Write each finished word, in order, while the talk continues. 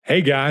Hey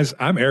guys,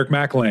 I'm Eric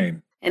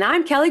McLean. And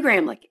I'm Kelly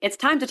Gramlich. It's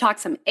time to talk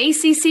some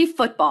ACC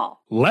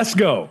football. Let's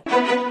go.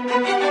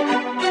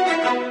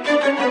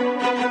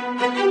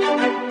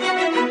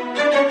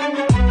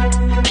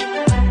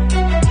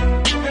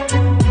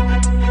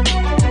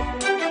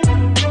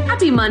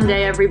 Happy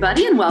Monday,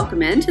 everybody, and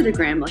welcome into the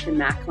Gramlich and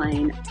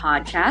McLean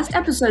podcast,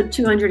 episode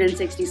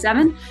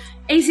 267.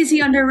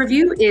 ACC Under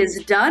Review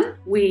is done.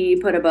 We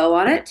put a bow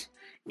on it.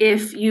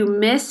 If you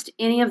missed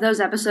any of those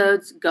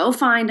episodes, go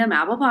find them.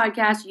 Apple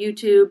Podcasts,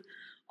 YouTube,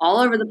 all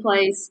over the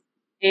place.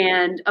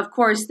 And, of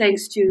course,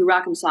 thanks to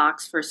Rock'em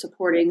Socks for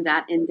supporting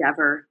that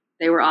endeavor.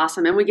 They were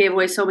awesome. And we gave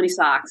away so many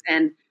socks.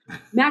 And,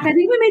 Mac, I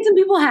think we made some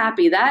people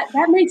happy. That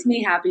makes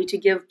me happy to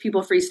give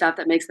people free stuff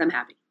that makes them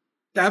happy.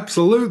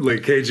 Absolutely,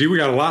 KG. We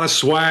got a lot of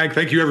swag.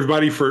 Thank you,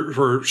 everybody,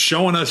 for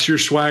showing us your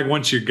swag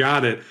once you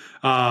got it.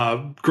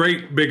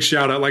 Great big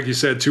shout out, like you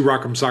said, to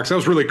Rock'em Socks. That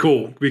was really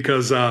cool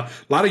because a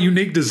lot of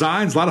unique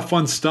designs, a lot of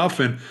fun stuff,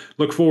 and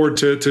look forward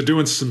to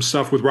doing some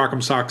stuff with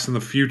Rock'em Socks in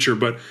the future.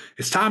 But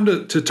it's time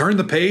to turn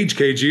the page,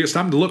 KG. It's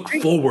time to look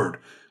forward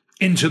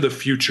into the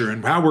future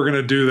and how we're going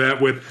to do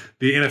that with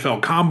the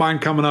NFL Combine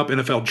coming up,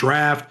 NFL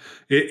Draft.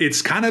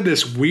 It's kind of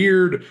this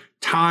weird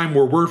time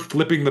where we're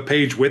flipping the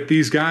page with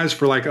these guys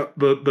for like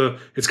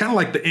it's kind of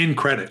like the end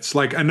credits.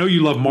 Like, I know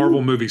you love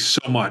Marvel movies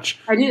so much.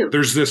 I do.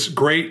 There's this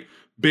great,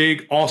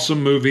 big,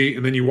 awesome movie,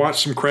 and then you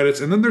watch some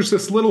credits, and then there's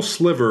this little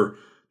sliver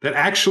that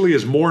actually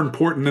is more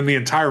important than the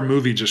entire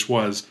movie just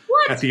was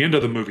at the end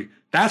of the movie.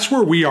 That's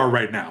where we are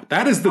right now.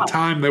 That is the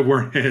time that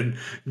we're in,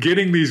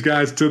 getting these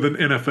guys to the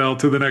NFL,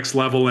 to the next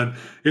level. And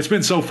it's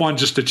been so fun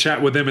just to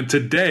chat with them. And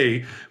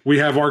today we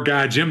have our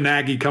guy, Jim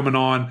Nagy, coming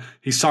on.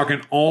 He's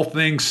talking all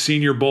things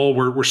Senior Bowl.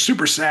 We're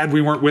super sad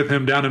we weren't with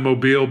him down in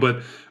Mobile,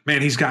 but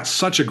man, he's got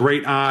such a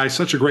great eye,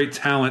 such a great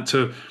talent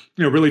to,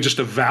 really just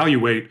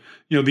evaluate,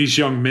 these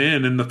young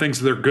men and the things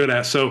that they're good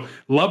at. So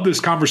love this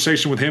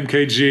conversation with him,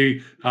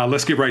 KG.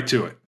 Let's get right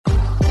to it.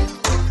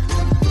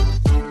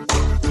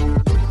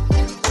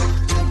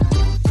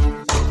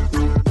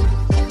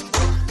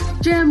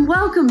 Jim,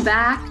 welcome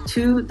back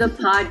to the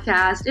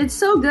podcast. It's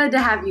so good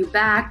to have you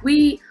back.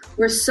 We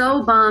were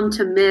so bummed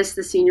to miss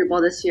the Senior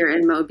Bowl this year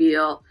in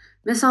Mobile.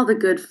 Miss all the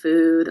good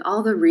food,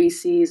 all the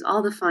Reese's,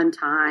 all the fun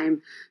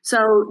time.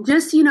 So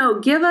just,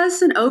 give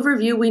us an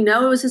overview. We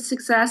know it was a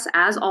success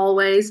as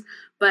always,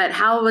 but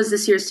how was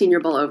this year's Senior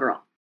Bowl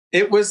overall?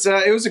 It was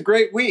a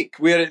great week.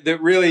 We had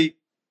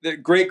a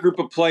great group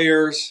of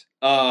players.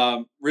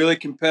 Really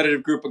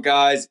competitive group of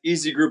guys,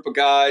 easy group of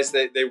guys.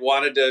 They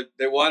wanted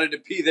to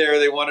be there.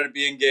 They wanted to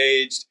be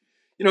engaged.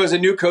 It was a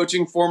new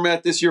coaching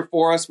format this year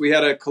for us. We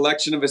had a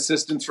collection of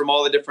assistants from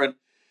all the different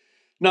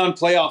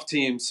non-playoff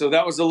teams. So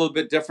that was a little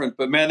bit different,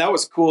 but man, that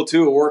was cool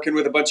too. Working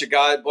with a bunch of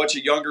guys, a bunch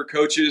of younger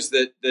coaches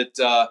that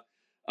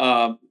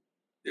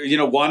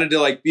wanted to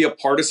like be a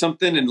part of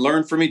something and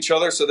learn from each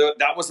other. So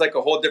that was like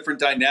a whole different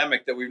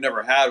dynamic that we've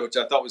never had, which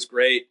I thought was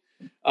great.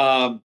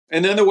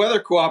 And then the weather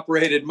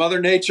cooperated.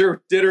 Mother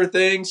Nature did her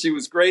thing. She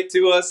was great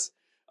to us.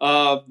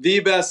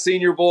 The best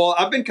Senior Bowl.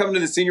 I've been coming to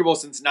the Senior Bowl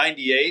since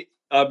 '98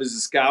 as a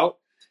scout,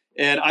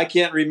 and I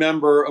can't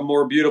remember a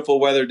more beautiful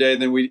weather day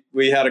than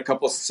we had a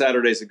couple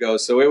Saturdays ago.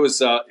 So it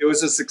was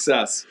a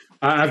success.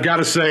 I've got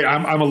to say,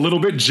 I'm a little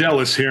bit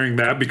jealous hearing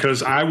that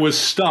because I was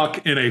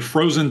stuck in a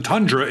frozen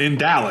tundra in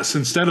Dallas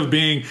instead of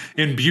being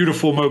in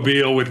beautiful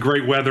Mobile with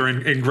great weather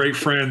and great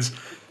friends.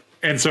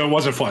 And so it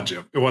wasn't fun,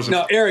 Jim. It wasn't.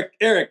 No, fun.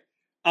 Eric,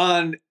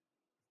 on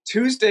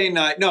Wednesday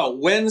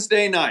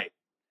night,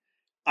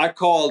 I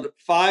called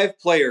 5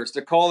 players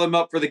to call them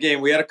up for the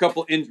game. We had a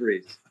couple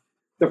injuries.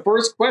 The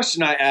first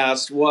question I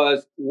asked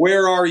was,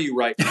 where are you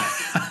right now?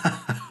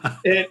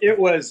 And it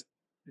was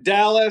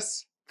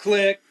Dallas,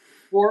 click,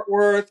 Fort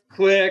Worth,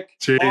 click,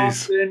 Jeez.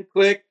 Austin,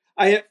 click.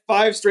 I hit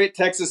 5 straight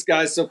Texas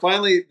guys. So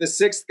finally, the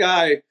 6th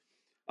guy,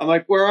 I'm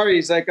like, where are you?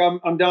 He's like,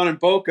 I'm down in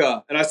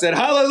Boca. And I said,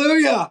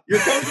 hallelujah, you're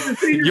coming to the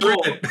Senior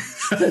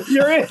Bowl.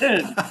 You're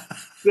in.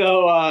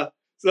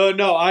 So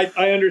no,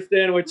 I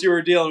understand what you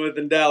were dealing with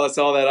in Dallas,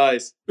 all that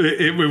ice.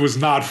 It was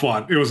not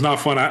fun. It was not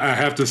fun. I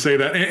have to say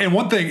that. And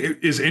one thing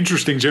is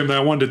interesting, Jim, that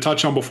I wanted to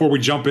touch on before we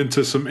jump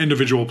into some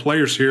individual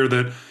players here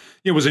that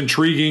it was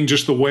intriguing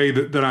just the way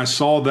that I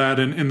saw that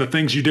and the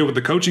things you did with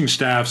the coaching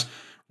staffs.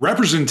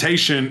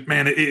 Representation,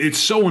 man, it's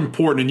so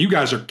important, and you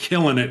guys are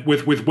killing it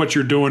with what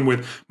you're doing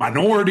with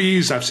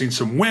minorities. I've seen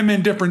some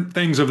women, different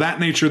things of that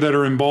nature that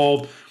are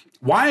involved.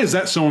 Why is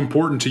that so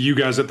important to you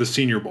guys at the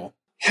Senior Bowl?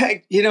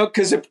 Hey,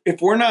 because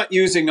if we're not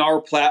using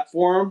our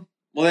platform,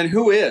 well, then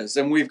who is?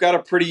 And we've got a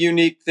pretty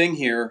unique thing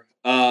here.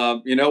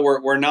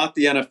 We're not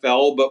the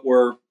NFL, but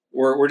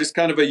we're just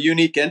kind of a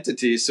unique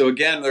entity. So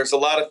again, there's a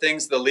lot of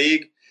things the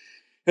league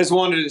has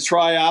wanted to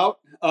try out.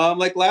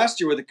 Like last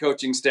year with the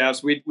coaching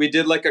staffs, we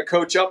did like a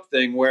coach up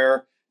thing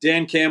where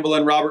Dan Campbell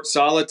and Robert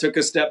Saleh took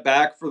a step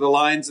back for the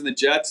Lions and the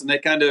Jets, and they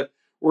kind of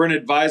were in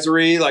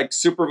advisory, like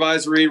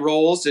supervisory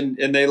roles, and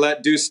they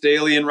let Deuce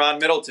Staley and Ron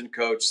Middleton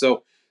coach.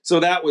 So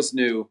that was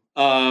new.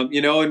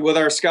 And with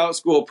our scout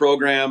school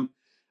program,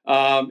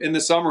 in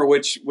the summer,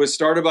 which was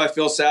started by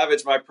Phil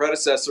Savage, my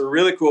predecessor.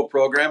 Really cool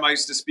program. I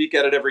used to speak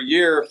at it every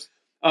year.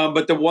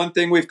 But the one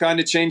thing we've kind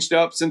of changed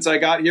up since I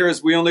got here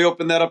is we only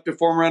open that up to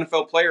former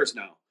NFL players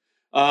now.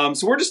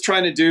 So we're just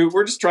trying to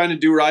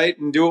do right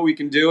and do what we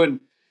can do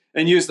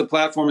and use the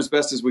platform as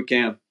best as we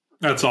can.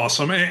 That's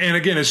awesome. And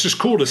again, it's just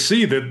cool to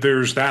see that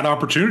there's that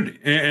opportunity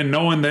and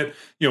knowing that,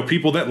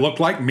 people that look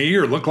like me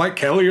or look like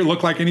Kelly or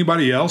look like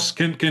anybody else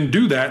can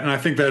do that. And I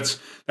think that's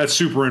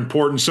super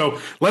important. So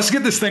let's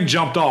get this thing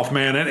jumped off,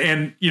 man.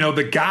 And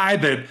the guy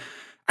that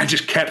I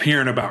just kept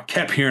hearing about,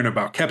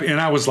 and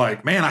I was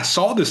like, man, I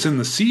saw this in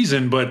the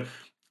season, but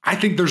I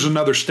think there's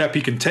another step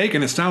he can take.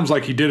 And it sounds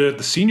like he did it at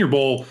the Senior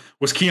Bowl,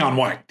 was Keion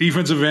White,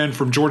 defensive end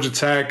from Georgia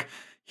Tech.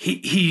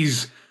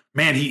 He's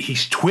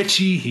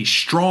twitchy. He's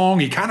strong.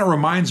 He kind of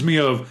reminds me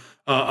of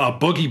a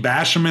Boogie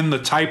Basham, the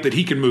type that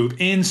he can move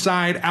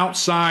inside,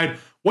 outside.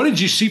 What did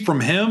you see from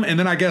him? And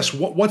then I guess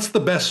what's the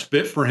best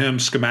fit for him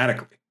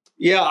schematically?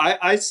 Yeah,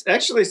 I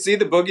actually see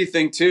the Boogie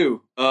thing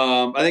too.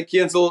 I think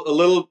Keion's a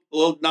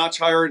little notch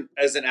higher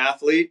as an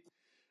athlete.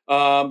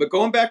 But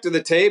going back to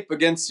the tape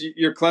against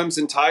your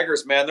Clemson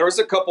Tigers, man, there was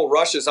a couple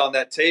rushes on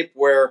that tape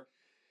where,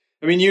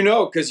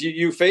 because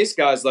you face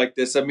guys like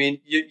this.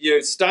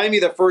 You stymie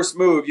the first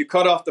move, you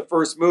cut off the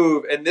first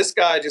move, and this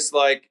guy just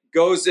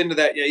goes into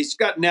that. He's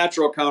got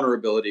natural counter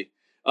ability.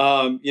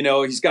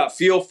 He's got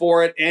feel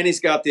for it, and he's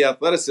got the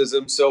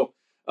athleticism. So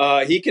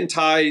he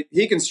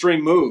can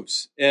string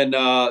moves, and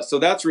so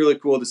that's really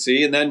cool to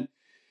see.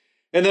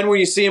 And then when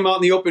you see him out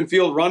in the open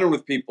field running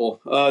with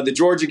people, the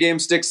Georgia game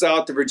sticks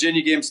out, the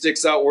Virginia game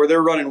sticks out, where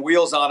they're running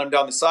wheels on him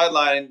down the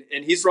sideline,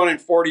 and he's running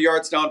 40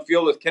 yards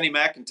downfield with Kenny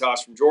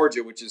McIntosh from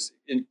Georgia, which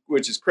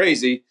is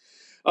crazy.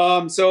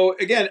 So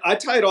again, I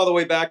tie it all the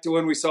way back to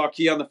when we saw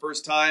Keion the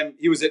first time.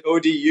 He was at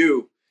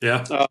ODU.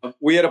 Yeah.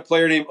 We had a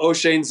player named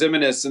O'Shane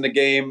Ximines in the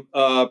game,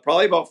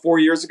 probably about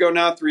 3 years ago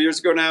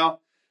now.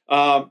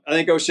 I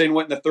think O'Shane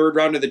went in the third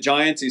round of the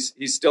Giants.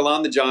 He's still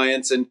on the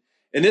Giants, and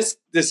this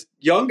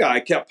young guy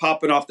kept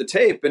popping off the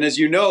tape. And as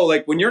you know,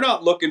 when you're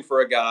not looking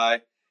for a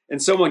guy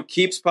and someone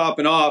keeps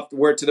popping off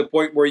to the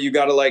point where you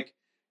got to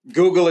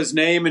Google his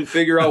name and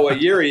figure out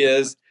what year he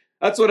is.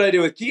 That's what I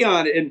do with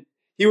Keion. And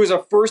he was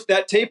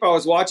that tape I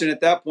was watching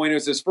at that point, it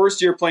was his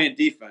first year playing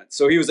defense.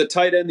 So he was a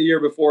tight end the year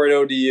before at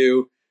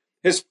ODU.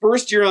 His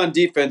first year on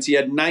defense, he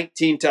had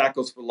 19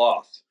 tackles for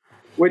loss,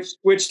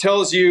 which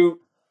tells you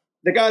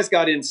the guy's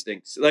got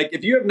instincts.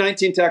 If you have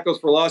 19 tackles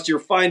for loss, you're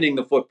finding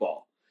the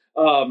football.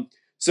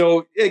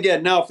 So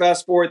again, now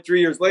fast forward 3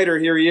 years later,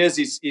 here he is.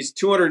 He's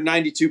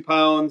 292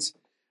 pounds.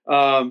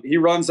 He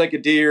runs like a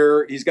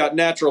deer. He's got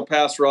natural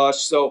pass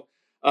rush. So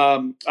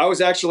I was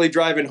actually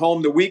driving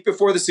home the week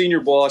before the Senior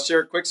Bowl. I'll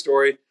share a quick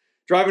story.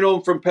 Driving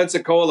home from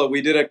Pensacola,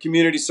 we did a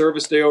community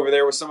service day over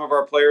there with some of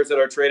our players that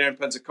are training in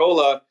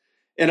Pensacola.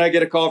 And I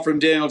get a call from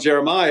Daniel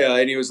Jeremiah,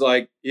 and he was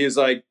like,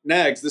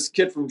 Nags, this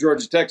kid from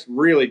Georgia Tech's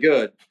really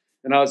good.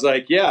 And I was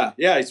like, yeah,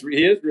 he is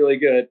really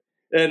good.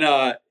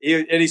 And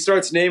he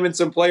starts naming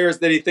some players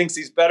that he thinks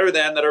he's better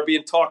than that are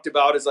being talked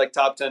about as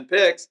top 10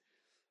 picks.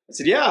 I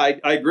said, yeah,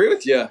 I agree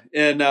with you.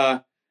 And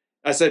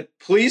I said,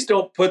 please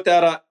don't put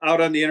that out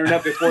on the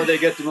internet before they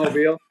get to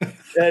Mobile.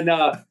 And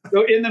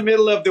so in the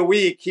middle of the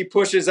week, he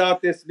pushes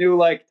out this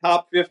new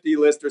top 50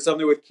 list or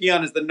something with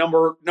Keion as the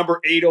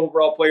number 8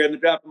 overall player in the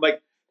draft. I'm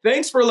like,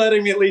 thanks for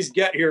letting me at least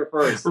get here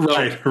first.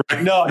 Right.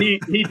 No, he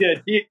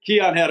did.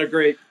 Keion had a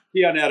great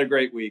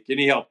week, and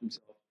he helped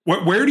himself.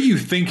 Where do you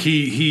think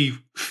he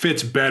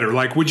fits better?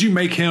 Would you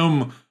make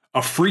him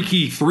a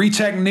freaky 3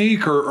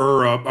 technique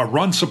or a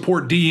run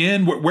support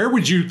DN? Where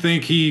would you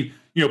think he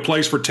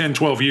plays for 10,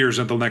 12 years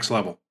at the next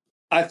level?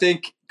 I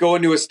think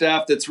going to a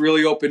staff that's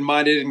really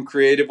open-minded and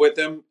creative with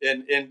him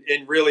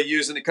and really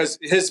using it, because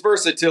his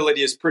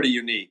versatility is pretty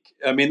unique.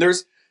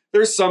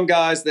 There's some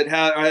guys that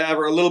have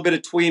a little bit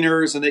of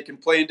tweeners and they can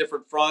play in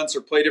different fronts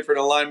or play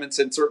different alignments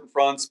in certain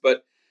fronts,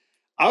 but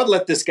I would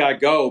let this guy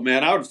go,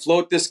 man. I would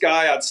float this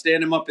guy. I'd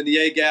stand him up in the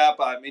A gap.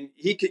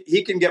 He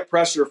can get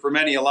pressure from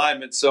any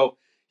alignment, so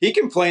he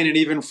can play in an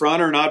even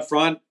front or an odd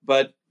front.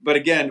 But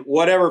again,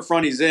 whatever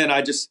front he's in,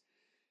 I just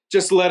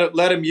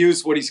let him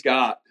use what he's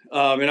got.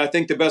 And I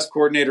think the best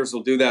coordinators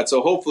will do that.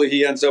 So hopefully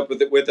he ends up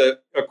with a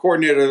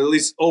coordinator that at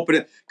least open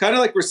it, kind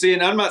of like we're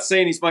seeing. I'm not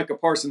saying he's Micah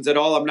Parsons at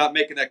all. I'm not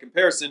making that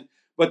comparison.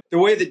 But the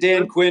way that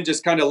Dan Quinn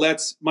just kind of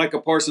lets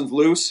Micah Parsons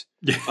loose,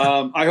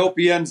 I hope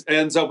he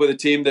ends up with a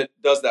team that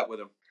does that with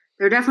him.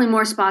 There are definitely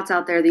more spots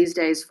out there these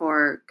days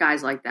for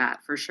guys like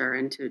that, for sure,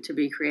 and to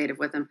be creative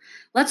with them.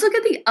 Let's look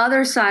at the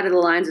other side of the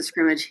lines of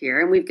scrimmage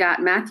here. And we've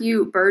got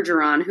Matthew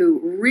Bergeron,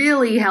 who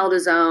really held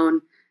his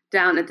own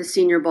down at the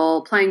Senior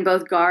Bowl, playing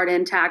both guard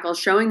and tackle,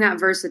 showing that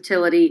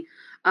versatility.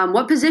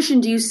 What position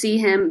do you see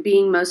him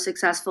being most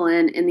successful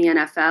in the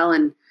NFL,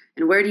 and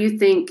where do you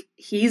think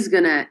he's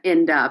going to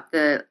end up,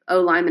 the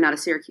O-lineman out of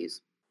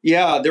Syracuse?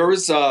 Yeah, there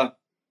was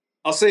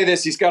I'll say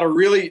this. He's got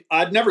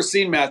I'd never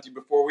seen Matthew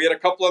before. We had a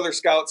couple other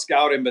scouts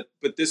scout him,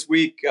 but this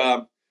week,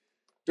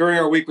 during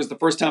our week was the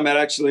first time I'd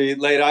actually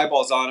laid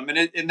eyeballs on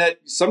him. And that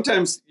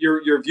sometimes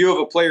your view of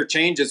a player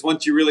changes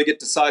once you really get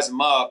to size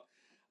him up.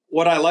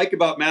 what I like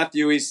about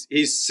Matthew, he's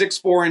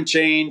 6'4" and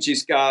change.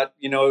 He's got,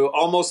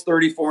 almost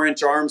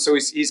 34-inch arms. So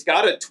he's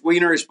got a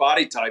tweenerish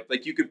body type.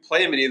 Like you could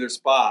play him in either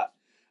spot.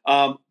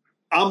 I'm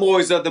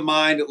always of the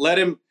mind,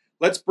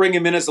 let's bring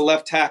him in as a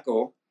left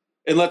tackle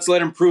and let's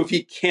let him prove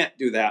he can't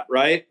do that.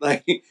 Right.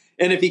 Like,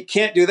 and if he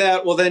can't do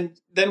that, well,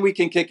 then we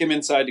can kick him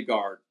inside to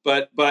guard.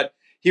 But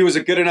he was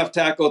a good enough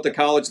tackle at the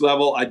college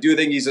level. I do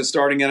think he's a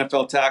starting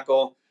NFL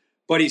tackle,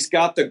 but he's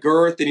got the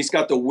girth and he's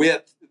got the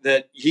width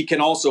that he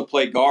can also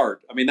play guard.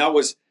 I mean, that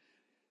was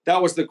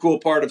the cool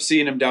part of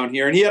seeing him down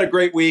here. And he had a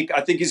great week. I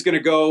think he's going to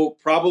go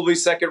probably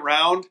second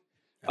round.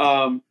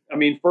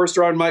 First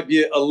round might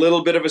be a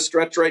little bit of a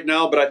stretch right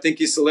now, but I think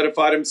he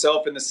solidified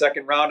himself in the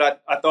second round.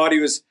 I thought he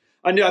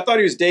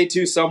was day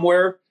 2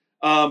 somewhere.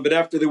 But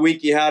after the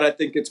week he had, I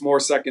think it's more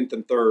second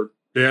than third.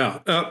 Yeah.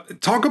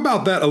 Talk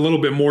about that a little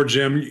bit more,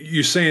 Jim.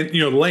 You saying,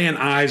 laying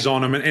eyes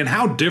on him and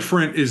how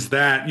different is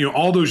that,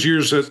 all those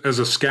years as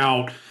a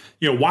scout,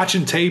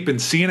 watching tape and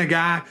seeing a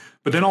guy,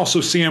 but then also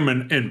see him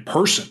in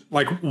person.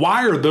 Like,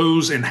 why are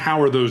those and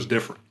how are those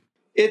different?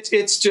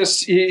 It's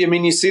just,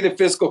 you see the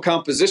physical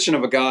composition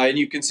of a guy and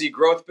you can see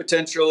growth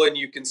potential and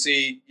you can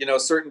see,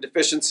 certain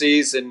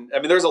deficiencies. And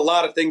there's a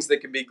lot of things that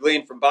can be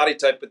gleaned from body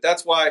type, but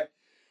that's why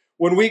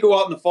when we go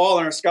out in the fall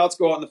and our scouts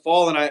go out in the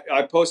fall and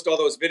I post all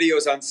those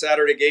videos on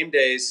Saturday game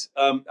days,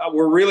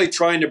 we're really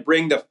trying to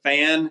bring the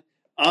fan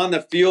on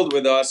the field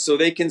with us so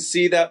they can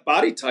see that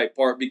body type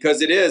part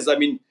because it is,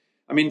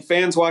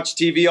 fans watch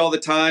TV all the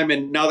time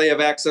and now they have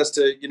access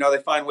to, they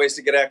find ways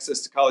to get access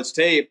to college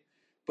tape,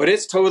 but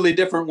it's totally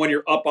different when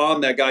you're up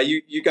on that guy.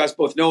 You guys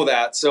both know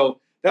that.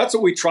 So that's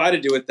what we try to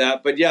do with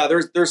that. But yeah,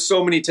 there's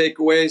so many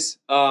takeaways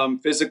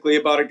physically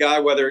about a guy,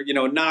 whether,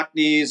 knock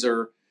knees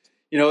or,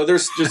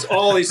 there's just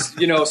all these,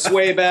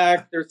 sway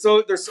back. There's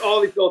all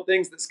these little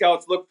things that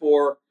scouts look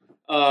for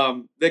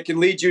that can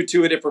lead you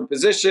to a different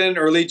position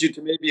or lead you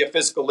to maybe a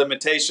physical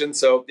limitation.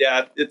 So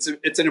yeah, it's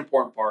an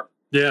important part.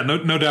 Yeah,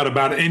 no doubt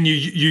about it. And you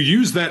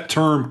use that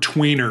term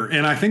tweener,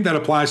 and I think that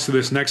applies to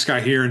this next guy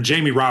here, and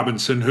Jamie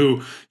Robinson,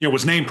 who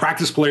was named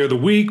Practice Player of the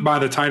Week by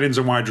the tight ends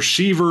and wide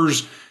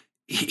receivers.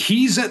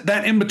 He's at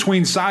that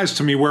in-between size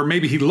to me where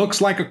maybe he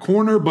looks like a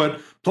corner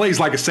but plays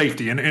like a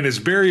safety and is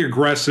very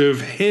aggressive,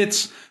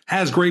 hits,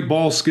 has great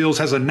ball skills,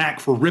 has a knack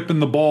for ripping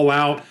the ball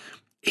out.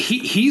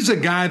 He's a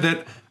guy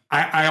that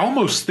I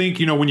almost think,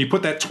 when you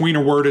put that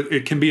tweener word,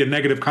 it can be a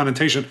negative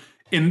connotation.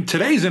 In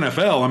today's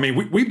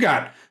NFL, we've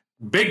got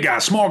big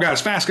guys, small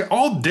guys, fast guys,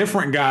 all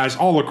different guys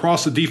all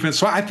across the defense.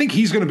 So I think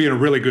he's going to be in a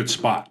really good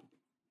spot.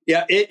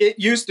 Yeah, it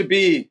used to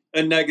be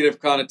a negative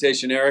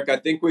connotation, Eric. I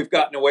think we've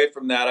gotten away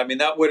from that.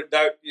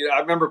 I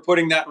remember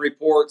putting that in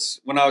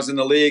reports when I was in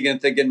the league and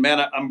thinking,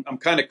 man, I'm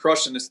kind of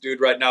crushing this dude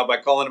right now by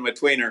calling him a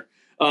tweener.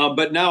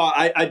 But now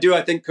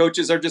I think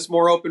coaches are just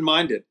more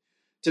open-minded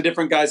to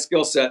different guys'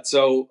 skill sets.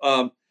 So,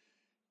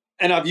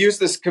 and I've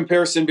used this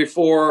comparison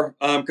before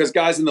because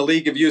guys in the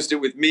league have used it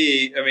with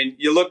me.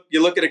 You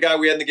look at a guy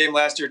we had in the game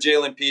last year,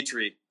 Jalen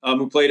Petrie,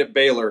 who played at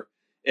Baylor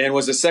and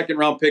was a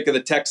second-round pick of the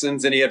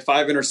Texans, and he had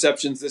 5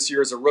 interceptions this year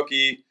as a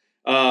rookie,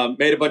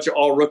 made a bunch of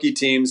all-rookie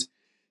teams.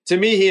 To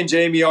me, he and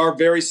Jamie are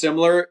very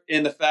similar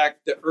in the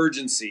fact the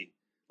urgency.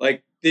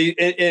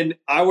 And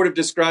I would have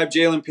described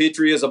Jalen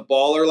Petrie as a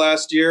baller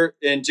last year,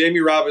 and Jamie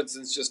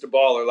Robinson's just a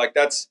baller.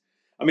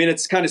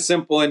 It's kind of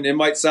simple, and it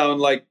might sound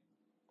like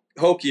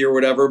hokey or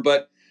whatever,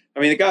 but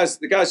the guy's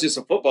just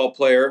a football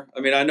player.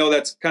 I know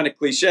that's kind of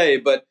cliche,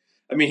 but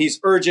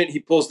he's urgent. He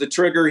pulls the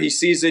trigger. He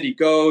sees it. He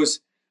goes.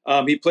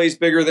 He plays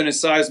bigger than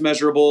his size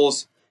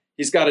measurables.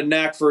 He's got a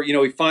knack for,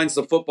 he finds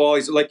the football.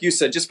 He's, like you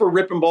said, just for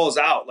ripping balls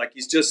out.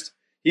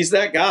 He's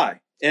that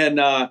guy. And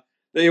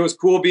it was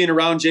cool being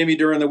around Jamie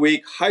during the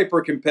week.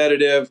 Hyper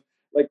competitive.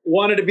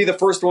 Wanted to be the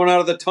first one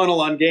out of the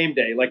tunnel on game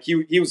day.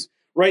 He was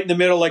right in the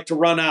middle, to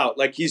run out.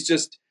 He's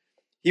just.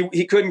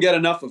 He couldn't get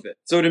enough of it.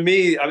 So to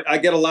me, I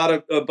get a lot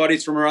of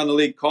buddies from around the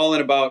league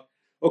calling about,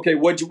 okay,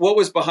 what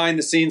was behind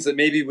the scenes that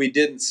maybe we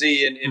didn't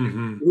see, and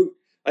who,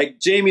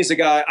 Jamie's a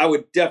guy I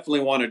would definitely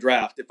want to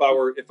draft if I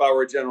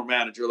were a general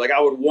manager. I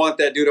would want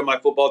that dude on my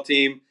football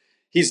team.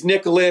 He's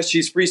nickel-ish,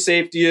 he's free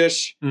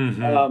safety-ish.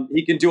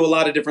 He can do a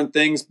lot of different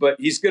things, but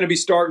he's going to be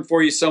starting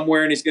for you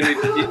somewhere, and he's going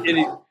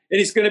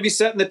to be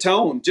setting the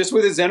tone just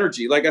with his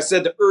energy. Like I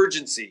said, the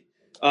urgency,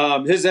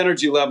 his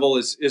energy level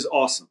is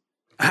awesome.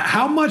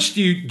 How much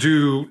do you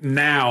do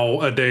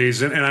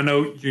nowadays? And I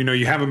know,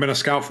 you haven't been a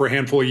scout for a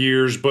handful of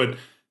years, but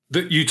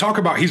you talk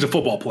about he's a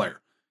football player.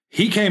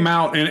 He came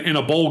out in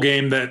a bowl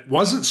game that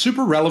wasn't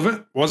super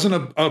relevant,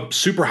 wasn't a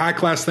super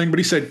high-class thing, but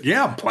he said,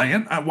 yeah, I'm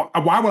playing.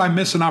 Why would I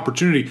miss an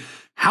opportunity?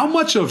 How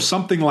much of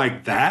something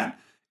like that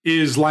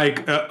is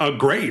a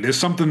grade, is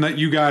something that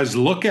you guys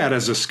look at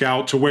as a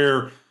scout to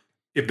where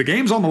if the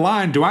game's on the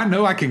line, do I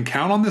know I can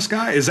count on this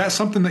guy? Is that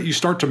something that you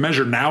start to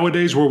measure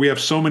nowadays where we have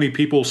so many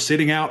people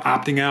sitting out,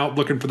 opting out,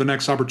 looking for the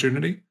next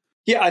opportunity?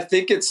 Yeah, I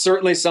think it's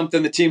certainly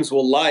something the teams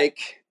will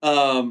like.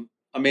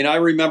 I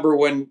remember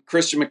when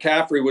Christian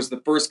McCaffrey was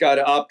the first guy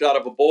to opt out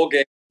of a bowl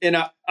game. And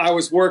I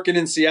was working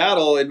in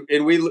Seattle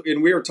and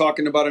we were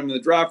talking about him in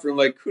the draft room,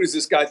 who does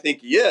this guy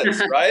think he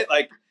is, right?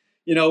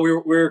 we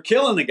were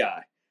killing the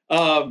guy.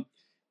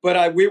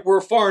 But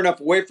we're far enough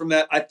away from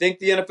that. I think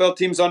the NFL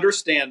teams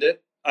understand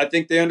it. I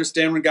think they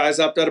understand when guys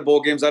opt out of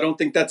bowl games. I don't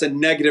think that's a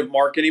negative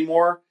mark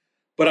anymore.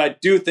 But I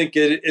do think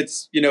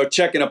it's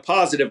checking a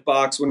positive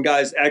box when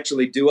guys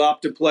actually do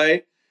opt to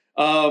play.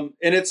 And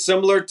it's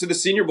similar to the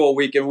Senior Bowl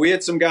weekend. We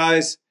had some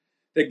guys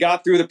that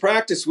got through the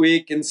practice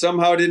week and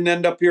somehow didn't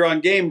end up here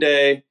on game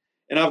day.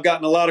 And I've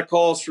gotten a lot of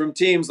calls from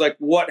teams like,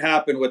 what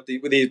happened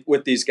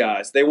with these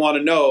guys? They want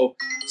to know.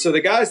 So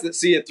the guys that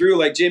see it through,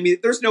 like Jamie,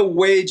 there's no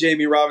way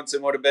Jamie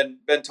Robinson would have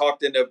been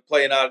talked into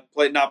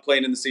not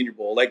playing in the Senior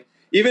Bowl. Like,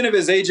 even if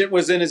his agent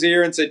was in his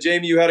ear and said,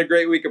 Jamie, you had a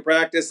great week of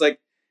practice, like,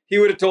 he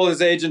would have told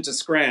his agent to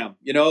scram.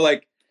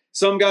 Like,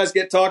 some guys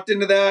get talked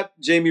into that.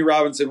 Jamie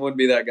Robinson wouldn't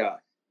be that guy.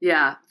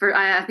 Yeah,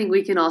 I think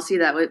we can all see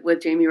that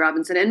with Jamie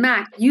Robinson. And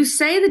Mac, you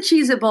say the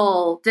Cheez-It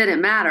Bowl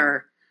didn't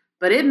matter,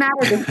 but it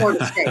mattered to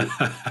Florida State.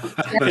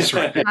 That's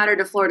right. It mattered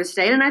to Florida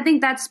State. And I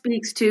think that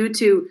speaks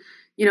to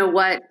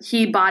what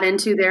he bought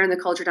into there in the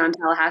culture down in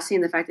Tallahassee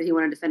and the fact that he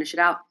wanted to finish it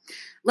out.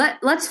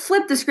 Let's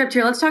flip the script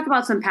here. Let's talk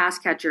about some pass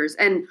catchers.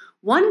 And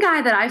one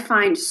guy that I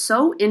find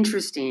so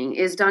interesting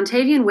is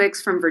Dontavian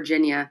Wicks from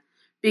Virginia,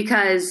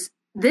 because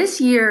this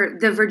year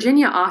the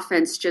Virginia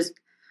offense just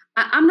 –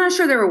 I'm not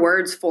sure there were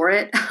words for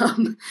it.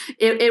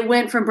 It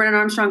went from Brennan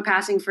Armstrong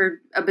passing for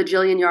a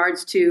bajillion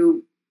yards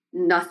to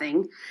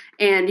nothing.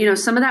 And,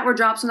 some of that were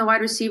drops on the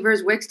wide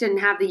receivers. Wicks didn't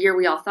have the year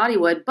we all thought he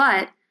would,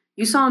 but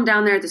you saw him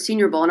down there at the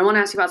Senior Bowl. And I want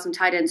to ask you about some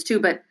tight ends too,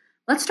 but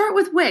let's start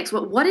with Wicks.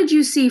 What did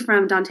you see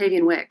from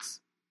Dontavian Wicks?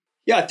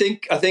 Yeah, I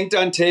think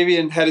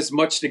Dontavian had as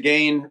much to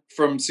gain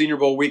from Senior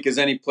Bowl week as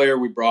any player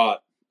we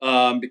brought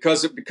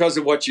because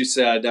of what you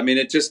said. I mean,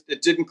 it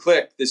didn't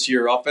click this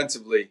year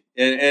offensively,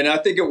 and I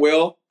think it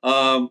will.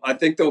 I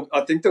think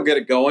they'll get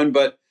it going,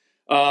 but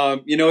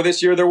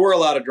this year there were a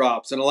lot of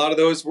drops, and a lot of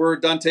those were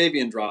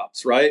Dontavian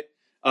drops, right?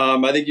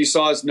 I think you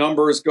saw his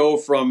numbers go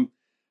from,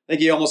 I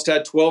think he almost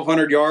had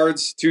 1,200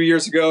 yards 2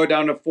 years ago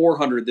down to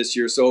 400 this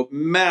year. So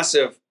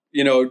massive,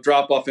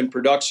 drop off in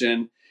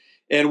production.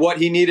 And what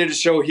he needed to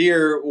show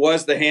here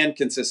was the hand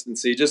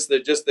consistency, just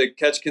the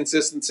catch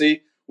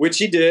consistency, which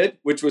he did,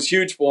 which was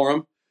huge for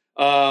him.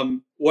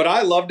 What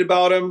I loved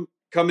about him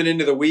coming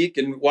into the week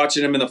and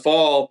watching him in the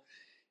fall,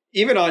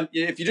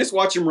 if you just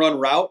watch him run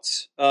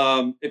routes,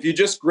 if you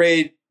just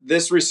grade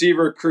this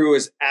receiver crew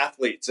as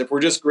athletes, if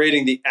we're just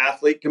grading the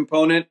athlete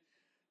component,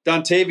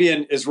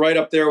 Dontavian is right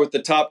up there with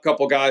the top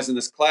couple guys in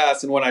this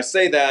class. And when I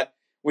say that,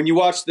 when you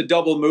watch the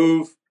double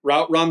move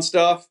route run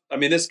stuff, I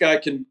mean, this guy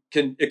can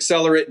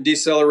accelerate and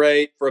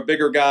decelerate for a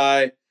bigger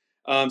guy.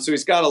 So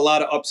he's got a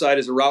lot of upside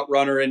as a route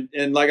runner.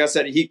 And like I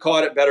said, he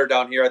caught it better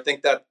down here. I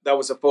think that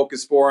was a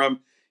focus for him.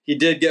 He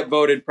did get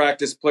voted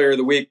practice player of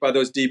the week by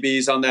those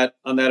DBs on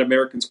that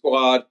American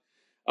squad.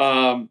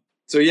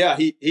 So yeah,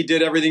 he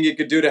did everything he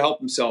could do to help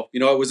himself. It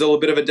was a little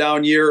bit of a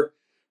down year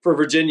for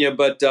Virginia,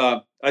 but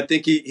I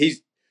think he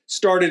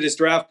started his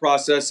draft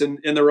process in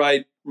the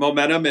right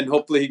momentum, and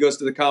hopefully he goes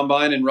to the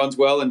combine and runs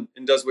well and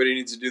does what he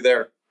needs to do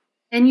there.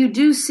 And you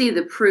do see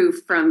the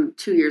proof from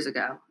 2 years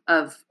ago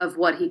of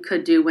what he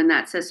could do when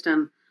that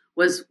system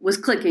was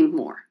clicking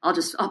more. I'll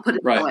put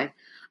it that way.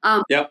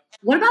 Yep.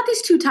 What about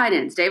these two tight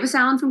ends? Davis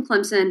Allen from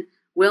Clemson,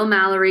 Will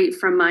Mallory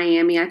from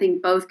Miami. I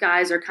think both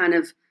guys are kind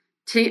of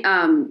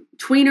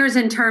tweeners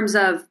in terms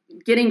of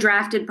getting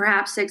drafted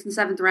perhaps 6th and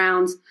 7th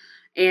rounds.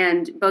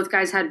 And both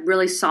guys had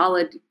really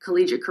solid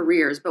collegiate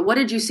careers. But what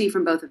did you see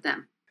from both of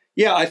them?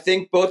 Yeah, I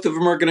think both of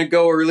them are going to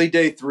go early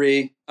day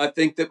 3. I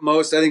think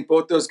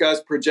both those guys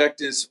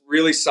project as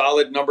really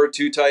solid number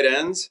 2 tight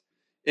ends.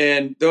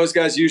 And those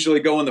guys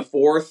usually go in the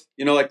 4th.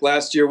 Like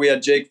last year we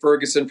had Jake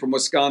Ferguson from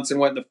Wisconsin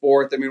went in the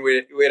 4th. I mean,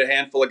 we had a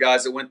handful of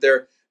guys that went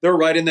there. They're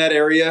right in that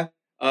area.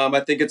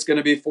 I think it's going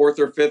to be 4th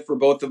or 5th for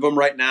both of them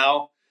right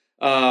now.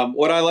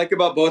 What I like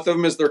about both of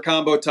them is their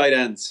combo tight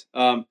ends.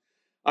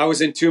 I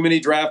was in too many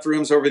draft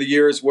rooms over the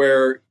years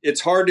where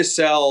it's hard to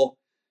sell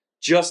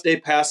just a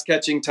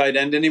pass-catching tight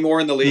end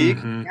anymore in the league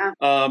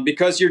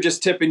because you're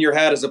just tipping your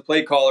hat as a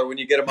play caller when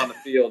you get him on the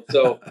field.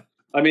 So,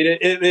 I mean,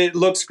 it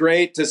looks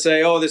great to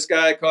say, oh, this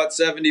guy caught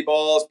 70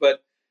 balls,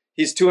 but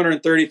he's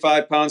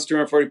 235 pounds,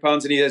 240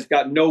 pounds, and he has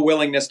got no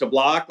willingness to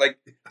block. Like,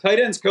 tight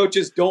ends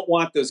coaches don't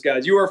want those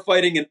guys. You are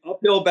fighting an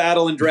uphill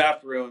battle in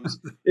draft rooms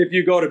if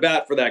you go to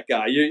bat for that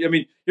guy.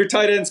 Your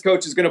tight ends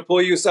coach is going to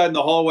pull you aside in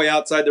the hallway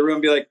outside the room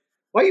and be like,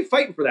 why are you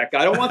fighting for that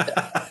guy? I don't want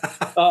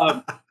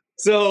that.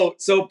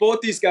 So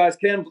both these guys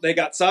they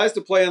got size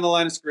to play on the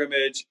line of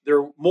scrimmage.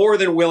 They're more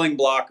than willing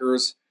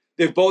blockers.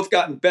 They've both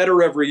gotten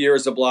better every year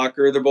as a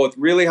blocker. They're both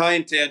really high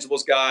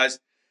intangibles guys.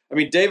 I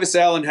mean, Davis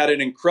Allen had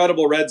an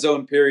incredible red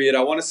zone period.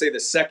 I want to say the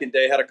second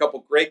day had a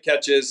couple great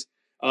catches,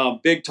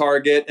 big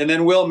target. And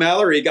then Will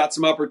Mallory got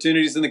some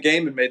opportunities in the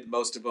game and made the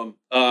most of them.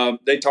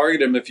 They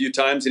targeted him a few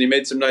times and he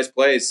made some nice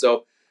plays.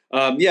 So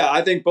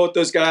I think both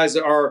those guys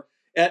are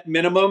at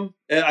minimum.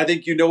 I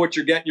think you know what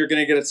you're getting. You're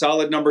going to get a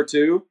solid number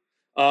 2.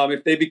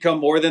 If they become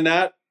more than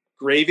that,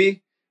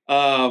 gravy.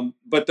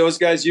 But those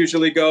guys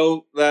usually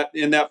go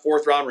in that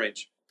 4th round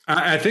range.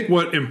 I think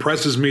what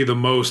impresses me the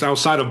most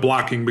outside of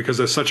blocking, because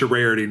that's such a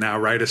rarity now,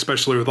 right?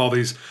 Especially with all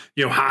these,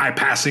 high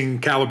passing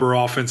caliber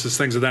offenses,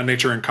 things of that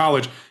nature in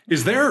college,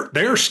 is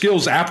their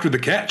skills after the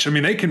catch. I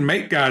mean, they can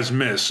make guys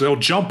miss. They'll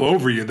jump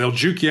over you. They'll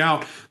juke you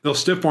out. They'll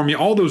stiff arm you.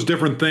 All those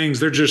different things.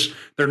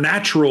 They're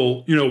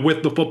natural,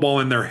 with the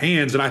football in their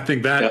hands. And I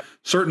think that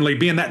certainly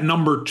being that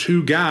number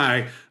 2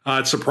 guy,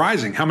 it's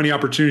surprising how many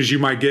opportunities you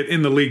might get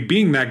in the league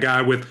being that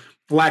guy with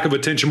lack of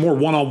attention, more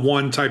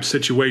one-on-one type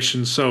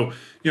situations. So,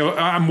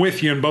 I'm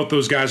with you, and both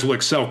those guys will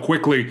excel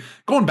quickly.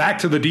 Going back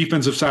to the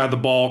defensive side of the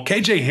ball,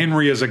 KJ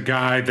Henry is a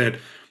guy that,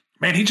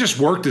 man, he just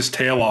worked his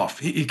tail off.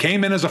 He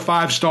came in as a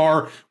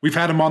 5-star. We've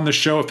had him on the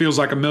show, it feels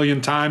like, a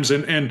million times.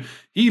 And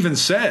he even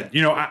said,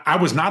 I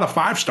was not a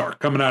 5-star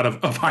coming out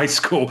of high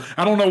school.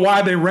 I don't know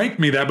why they ranked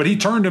me that, but he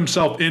turned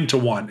himself into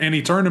one. And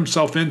he turned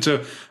himself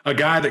into a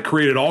guy that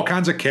created all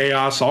kinds of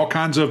chaos, all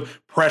kinds of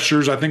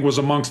pressures, I think was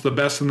amongst the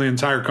best in the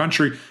entire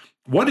country.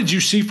 What did you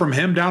see from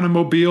him down in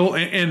Mobile?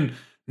 And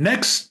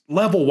next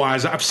level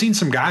wise, I've seen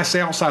some guys say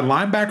outside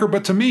linebacker,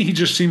 but to me, he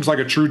just seems like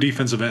a true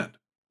defensive end.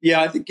 Yeah,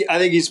 I think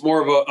he's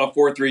more of a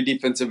 4-3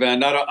 defensive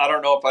end. I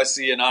don't know if I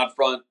see an odd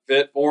front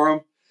fit for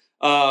him.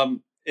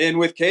 And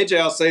with KJ,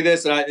 I'll say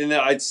this, and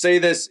I'd say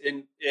this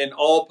in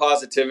all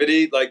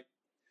positivity, like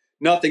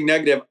nothing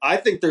negative. I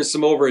think there's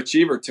some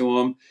overachiever to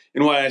him,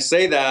 and when I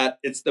say that,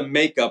 it's the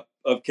makeup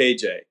of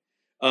KJ.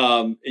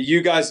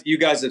 You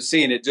guys have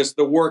seen it, just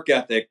the work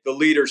ethic, the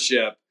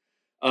leadership,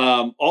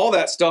 all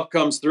that stuff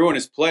comes through in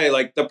his play.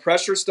 Like the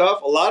pressure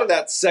stuff, a lot of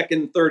that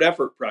second, third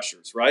effort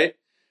pressures, right?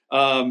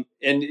 And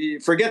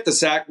forget the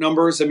sack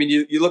numbers. I mean,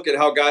 you look at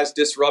how guys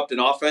disrupt an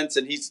offense,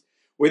 and he's,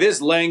 with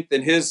his length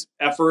and his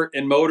effort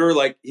and motor,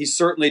 like he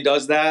certainly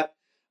does that.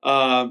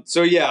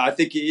 So yeah, I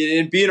think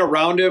in being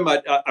around him,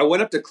 I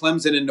went up to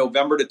Clemson in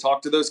November to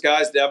talk to those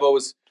guys. Dabo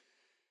was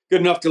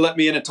good enough to let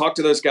me in and talk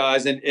to those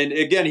guys. And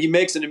again, he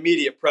makes an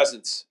immediate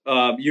presence.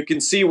 You can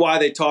see why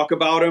they talk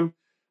about him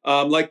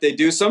like they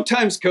do.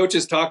 Sometimes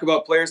coaches talk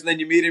about players and then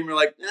you meet him and you're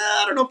like,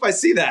 I don't know if I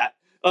see that.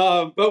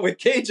 But with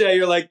KJ,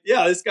 you're like,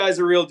 yeah, this guy's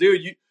a real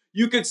dude.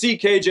 You could see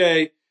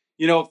KJ,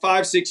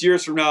 5-6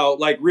 years from now,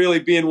 like really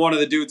being one of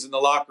the dudes in the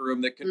locker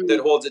room that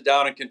holds it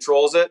down and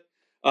controls it.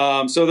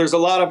 So there's a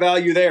lot of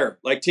value there.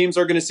 Like teams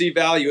are going to see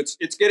value.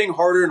 It's getting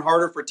harder and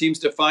harder for teams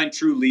to find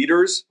true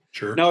leaders.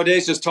 Sure.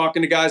 Nowadays, just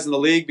talking to guys in the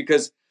league,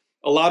 because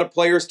a lot of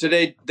players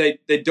today,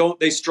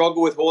 they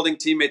struggle with holding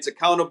teammates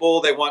accountable.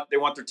 They want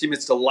their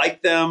teammates to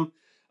like them.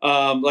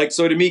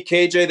 So to me,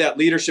 KJ, that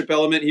leadership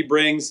element he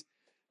brings,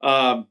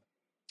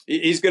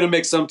 he's going to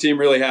make some team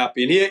really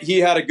happy. And he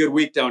had a good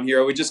week down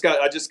here. I just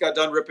got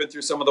done ripping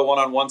through some of the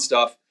one-on-one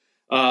stuff,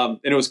 and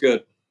it was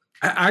good.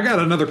 I got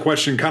another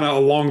question kind of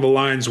along the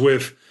lines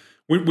with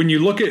when you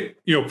look at,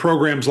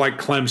 programs like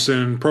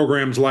Clemson,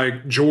 programs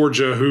like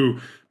Georgia, who,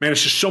 man,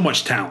 it's just so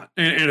much talent.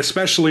 And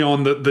especially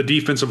on the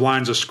defensive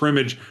lines of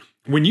scrimmage,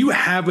 when you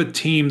have a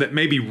team that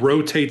maybe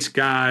rotates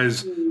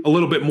guys a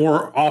little bit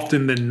more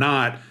often than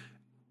not,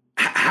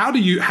 how do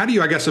you,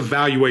 I guess,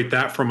 evaluate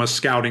that from a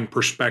scouting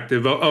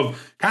perspective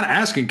of kind of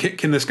asking,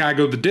 can this guy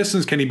go the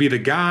distance? Can he be the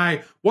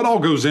guy? What all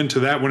goes into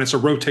that when it's a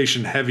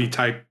rotation heavy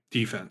type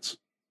defense?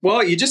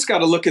 Well, you just got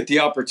to look at the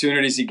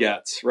opportunities he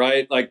gets,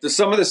 right? Like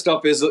some of the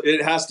stuff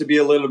it has to be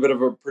a little bit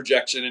of a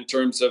projection in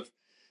terms of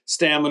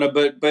stamina,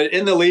 but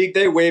in the league,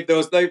 they waive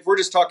those. We're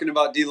just talking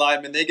about D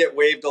linemen. They get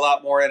waived a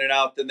lot more in and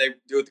out than they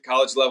do at the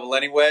college level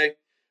anyway.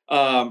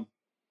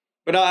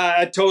 But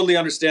I totally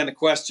understand the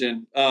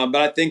question. But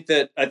I think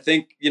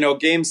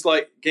games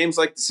like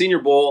the Senior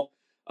Bowl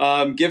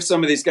give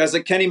some of these guys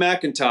like Kenny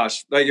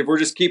McIntosh. Like if we're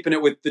just keeping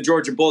it with the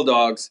Georgia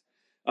Bulldogs,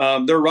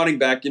 their running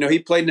back, he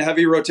played in a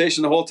heavy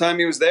rotation the whole time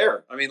he was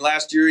there. I mean,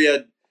 last year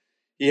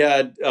he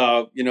had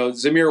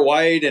Zamir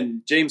White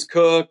and James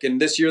Cook, and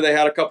this year they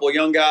had a couple of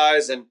young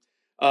guys, and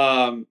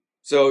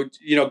so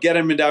get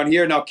him down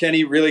here. Now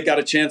Kenny really got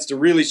a chance to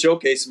really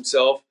showcase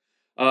himself.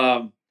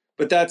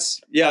 But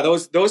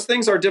those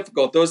things are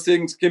difficult. Those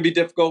things can be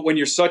difficult when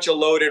you're such a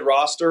loaded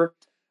roster.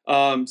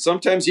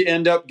 Sometimes you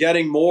end up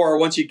getting more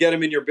once you get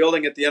them in your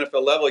building at the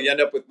NFL level. You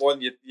end up with more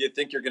than you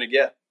think you're going to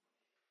get.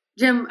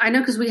 Jim, I know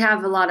because we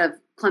have a lot of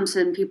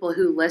Clemson people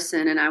who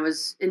listen, and I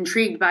was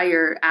intrigued by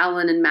your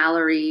Allen and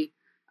Mallory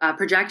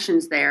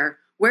projections there.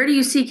 Where do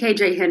you see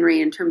KJ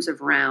Henry in terms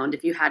of round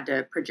if you had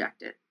to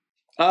project it?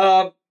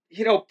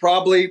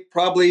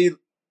 Probably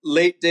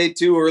late day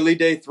 2, early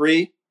day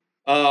 3.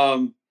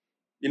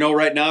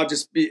 Right now,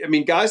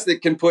 guys that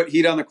can put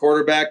heat on the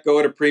quarterback go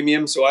at a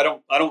premium. So I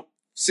don't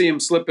see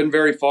him slipping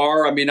very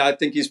far. I mean, I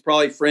think he's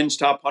probably fringe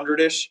top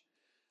 100-ish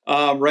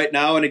right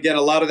now. And again,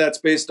 a lot of that's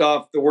based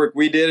off the work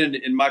we did and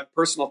in my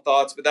personal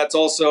thoughts. But that's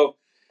also,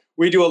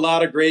 we do a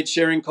lot of grade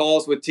sharing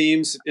calls with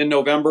teams in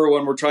November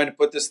when we're trying to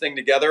put this thing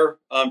together,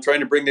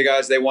 trying to bring the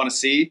guys they want to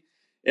see.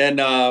 And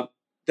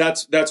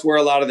that's where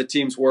a lot of the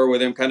teams were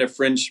with him, kind of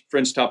fringe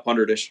top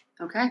 100-ish.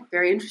 Okay,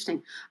 very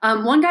interesting.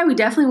 One guy we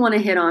definitely want to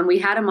hit on. We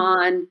had him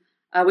on.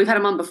 We've had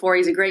him on before.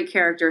 He's a great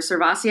character,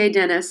 SirVocea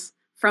Dennis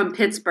from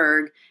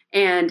Pittsburgh,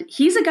 and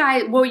he's a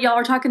guy. Well, y'all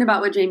are talking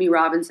about with Jamie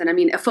Robinson. I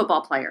mean, a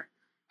football player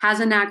has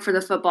a knack for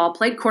the football,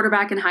 played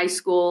quarterback in high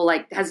school,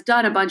 like has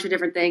done a bunch of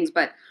different things,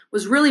 but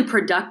was really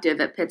productive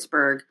at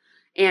Pittsburgh.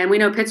 And we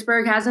know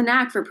Pittsburgh has a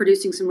knack for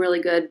producing some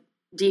really good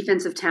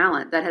defensive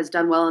talent that has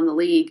done well in the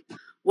league.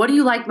 What do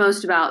you like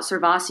most about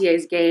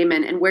SirVocier's game,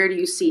 and where do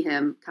you see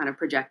him kind of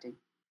projecting?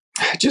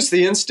 Just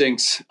the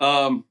instincts.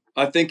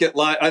 I think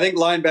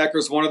linebacker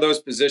is one of those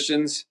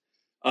positions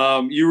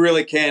you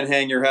really can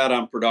hang your hat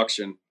on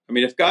production. I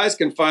mean, if guys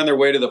can find their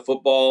way to the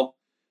football,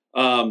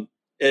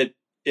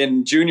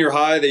 in junior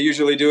high, they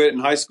usually do it. In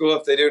high school,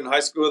 if they do it in high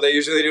school, they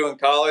usually do it in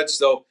college.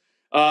 So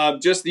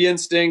just the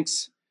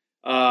instincts,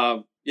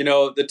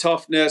 the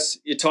toughness.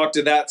 You talk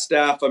to that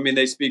staff. I mean,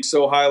 they speak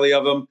so highly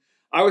of him.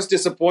 I was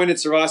disappointed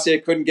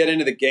SirVocien couldn't get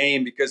into the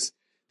game because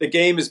the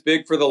game is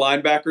big for the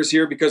linebackers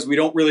here because we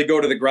don't really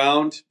go to the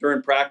ground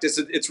during practice.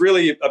 It's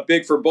really a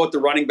big for both the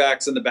running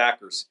backs and the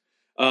backers.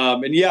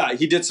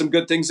 He did some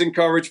good things in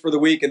coverage for the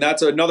week, and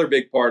that's another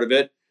big part of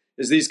it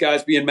is these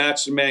guys being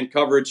matched in man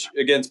coverage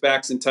against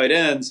backs and tight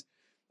ends.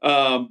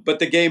 But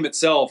the game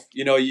itself,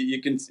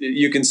 you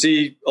can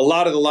see a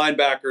lot of the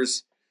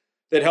linebackers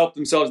that helped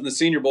themselves in the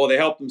Senior Bowl, they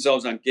helped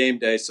themselves on game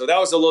day. So that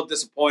was a little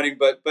disappointing,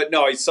 but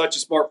no, he's such a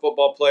smart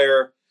football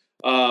player,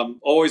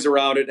 always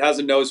around it, has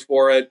a nose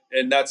for it,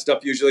 and that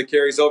stuff usually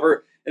carries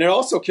over. And it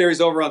also carries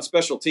over on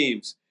special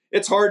teams.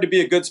 It's hard to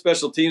be a good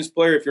special teams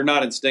player if you're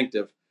not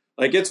instinctive.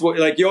 Like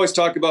you always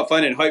talk about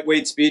finding height,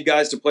 weight, speed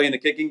guys to play in the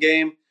kicking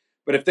game,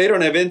 but if they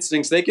don't have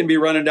instincts, they can be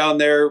running down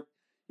there,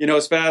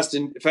 as fast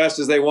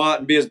as they want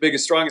and be as big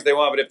as strong as they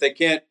want. But if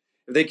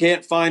they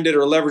can't find it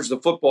or leverage the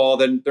football,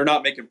 then they're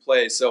not making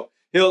plays. So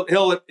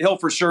he'll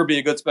for sure be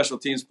a good special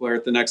teams player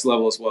at the next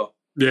level as well.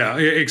 Yeah,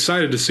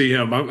 excited to see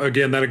him.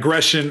 Again, that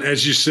aggression,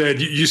 as you said,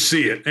 you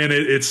see it. And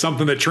it's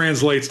something that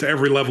translates to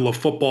every level of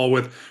football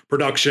with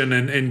production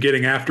and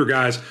getting after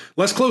guys.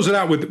 Let's close it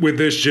out with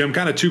this, Jim.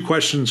 Kind of two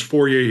questions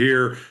for you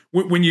here.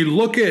 When you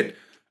look at,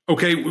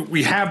 okay,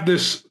 we have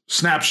this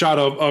snapshot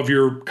of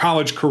your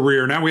college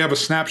career. Now we have a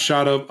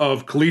snapshot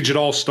of collegiate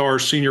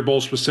all-stars, Senior Bowl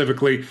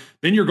specifically.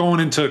 Then you're going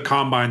into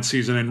combine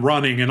season and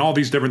running and all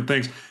these different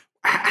things.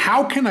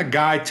 How can a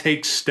guy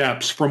take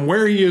steps from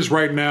where he is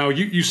right now?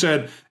 You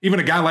said even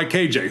a guy like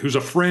KJ, who's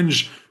a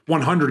fringe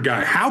 100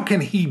 guy, how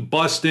can he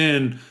bust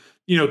in,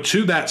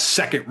 to that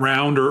second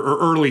round or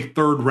early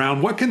third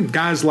round? What can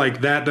guys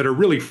like that are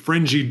really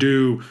fringy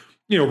do,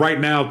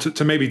 right now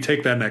to maybe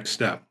take that next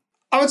step?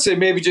 I would say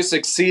maybe just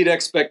exceed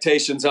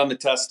expectations on the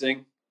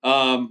testing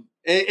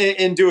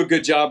and do a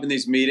good job in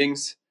these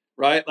meetings,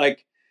 right?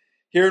 Like,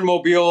 here in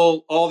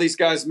Mobile, all these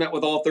guys met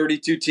with all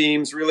 32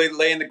 teams, really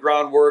laying the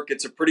groundwork.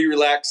 It's a pretty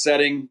relaxed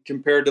setting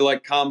compared to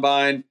like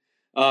Combine.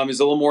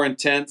 Is a little more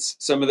intense,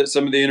 some of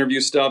the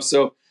interview stuff.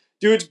 So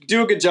do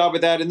a good job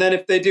with that. And then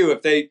if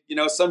they,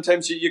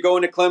 sometimes you go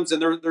into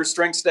Clemson, their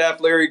strength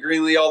staff, Larry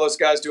Greenlee, all those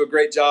guys do a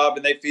great job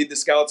and they feed the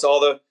scouts all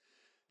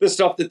the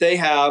stuff that they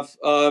have.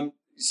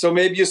 So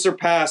maybe you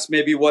surpass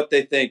maybe what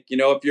they think.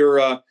 If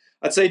you're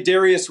I'd say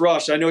Darius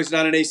Rush. I know he's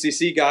not an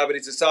ACC guy, but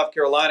he's a South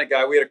Carolina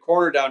guy. We had a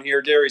corner down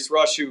here, Darius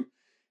Rush, who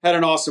had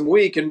an awesome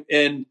week.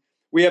 And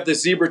we have the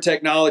Zebra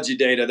Technology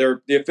data.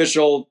 They're the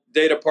official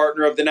data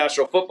partner of the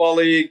National Football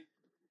League.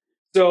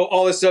 So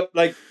all this stuff,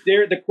 like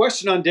the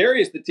question on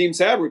Darius the teams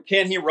had were,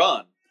 can he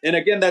run? And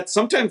again,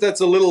 sometimes that's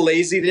a little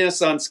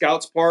laziness on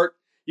scouts' part.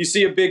 You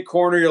see a big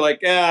corner, you're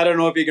like, I don't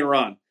know if he can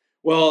run.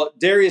 Well,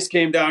 Darius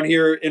came down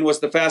here and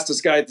was the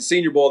fastest guy at the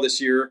Senior Bowl this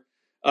year.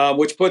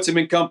 Which puts him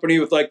in company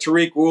with like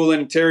Tariq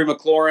Woolen and Terry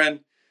McLaurin.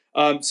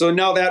 So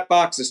now that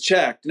box is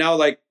checked. Now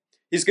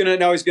he's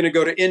gonna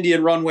go to Indy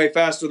and run way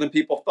faster than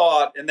people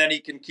thought, and then he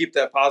can keep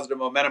that positive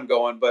momentum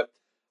going. But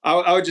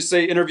I would just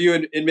say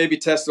interview and maybe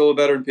test a little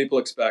better than people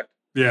expect.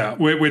 Yeah,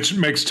 which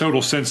makes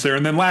total sense there.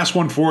 And then last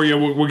one for you,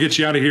 we'll get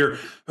you out of here.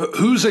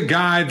 Who's a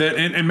guy that,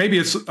 and maybe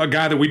it's a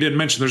guy that we didn't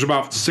mention, there's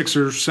about 6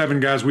 or 7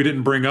 guys we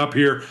didn't bring up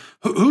here.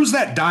 Who's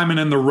that diamond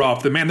in the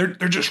rough? That, man,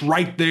 they're just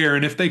right there.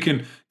 And if they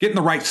can get in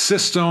the right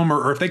system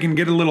or if they can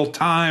get a little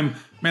time,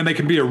 man, they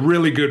can be a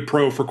really good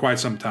pro for quite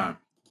some time.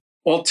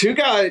 Well, two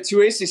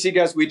ACC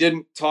guys we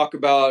didn't talk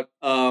about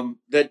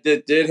that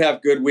did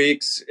have good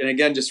weeks. And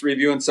again, just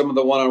reviewing some of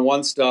the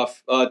one-on-one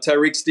stuff.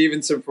 Tyreek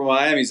Stevenson from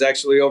Miami is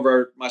actually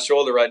over my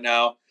shoulder right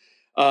now.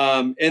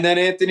 And then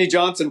Anthony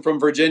Johnson from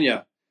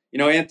Virginia.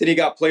 Anthony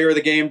got player of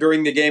the game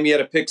during the game. He had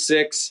a pick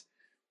 6.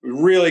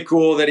 Really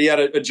cool that he had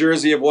a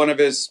jersey of one of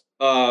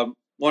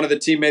the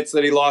teammates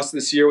that he lost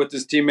this year with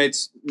his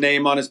teammate's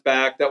name on his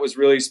back. That was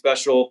really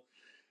special.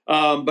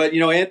 But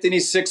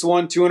Anthony's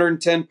 6'1",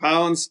 210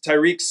 pounds.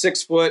 Tyreek's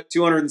 6 foot,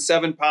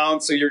 207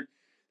 pounds. So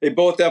they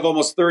both have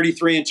almost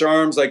 33-inch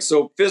arms.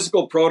 So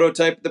physical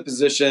prototype of the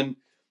position.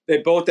 They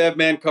both have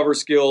man cover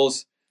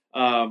skills.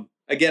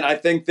 Again, I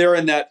think they're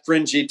in that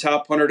fringy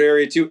top 100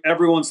 area too.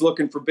 Everyone's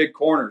looking for big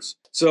corners.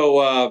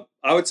 So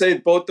I would say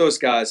both those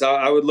guys.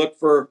 I would look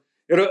for.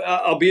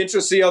 I'll be interested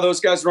to see how those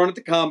guys run at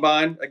the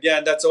combine.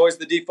 Again, that's always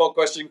the default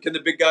question: can the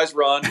big guys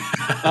run?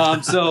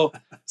 So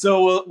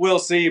we'll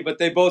see. But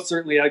they both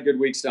certainly had good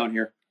weeks down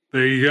here.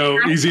 There you go.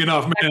 Easy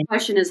enough, man. That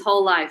question his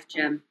whole life,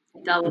 Jim.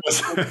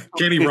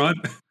 Can he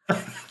run?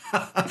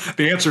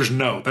 The answer is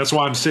no. That's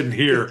why I'm sitting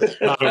here,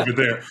 not over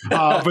there.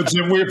 But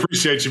Jim, we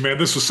appreciate you, man.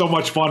 This was so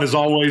much fun as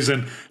always,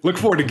 and look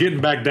forward to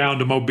getting back down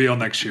to Mobile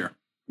next year.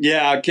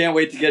 Yeah, I can't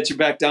wait to get you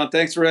back down.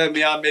 Thanks for having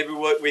me on. Maybe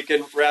we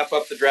can wrap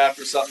up the draft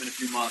or something in a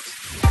few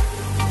months.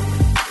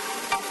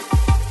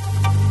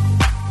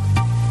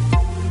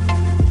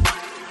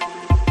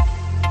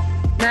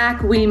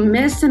 Mac, we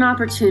missed an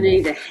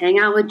opportunity to hang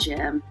out with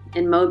Jim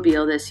in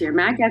Mobile this year.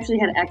 Mac actually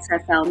had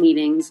XFL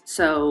meetings,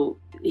 so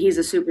he's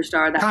a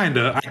superstar. I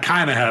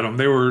kind of had them.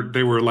 They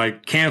were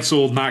like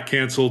canceled, not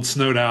canceled,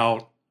 snowed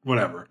out,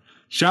 whatever.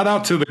 Shout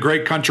out to the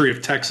great country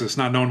of Texas,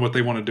 not knowing what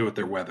they want to do with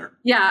their weather.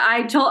 Yeah,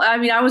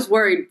 I was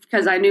worried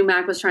because I knew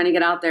Mac was trying to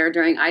get out there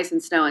during ice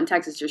and snow, and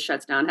Texas just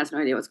shuts down, has no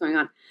idea what's going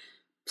on.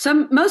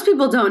 Most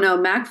people don't know.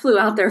 Mac flew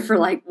out there for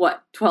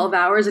 12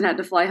 hours and had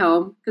to fly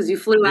home because you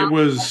flew out. It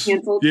was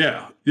canceled.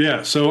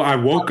 Yeah. So I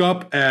woke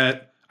up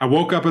at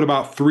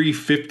about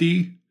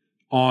 3:50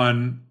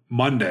 on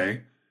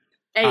Monday.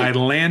 I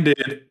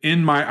landed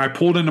I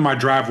pulled into my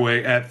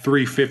driveway at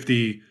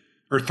 3:50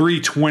 or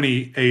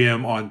 3:20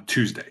 a.m. on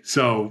Tuesday.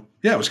 So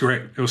yeah, it was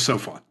great. It was so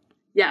fun.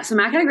 Yeah, so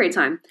Mac had a great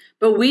time.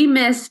 But we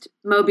missed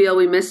Mobile,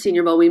 we missed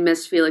Senior Bowl, we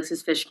missed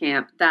Felix's Fish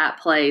Camp. That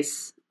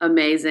place,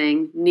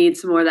 amazing. Need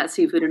some more of that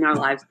seafood in our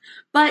lives.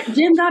 But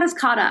Jim got us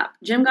caught up.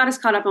 Jim got us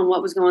caught up on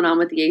what was going on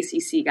with the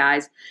ACC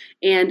guys.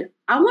 And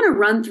I want to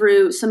run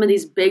through some of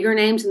these bigger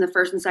names in the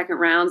first and second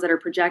rounds that are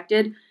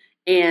projected.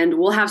 And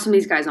we'll have some of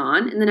these guys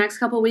on in the next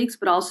couple of weeks,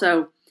 but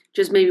also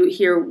just maybe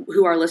hear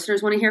who our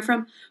listeners want to hear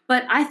from.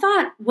 But I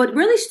thought what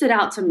really stood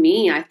out to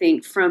me, I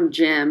think, from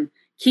Jim,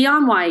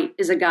 Keion White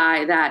is a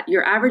guy that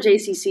your average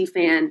ACC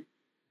fan,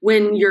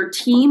 when your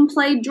team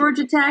played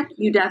Georgia Tech,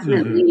 you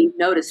definitely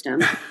noticed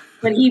him.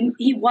 But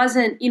he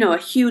wasn't, a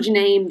huge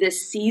name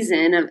this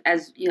season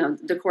as,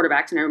 the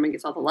quarterbacks and everyone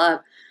gets all the love.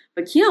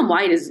 But Keion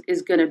White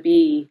is going to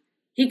be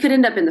 – he could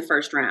end up in the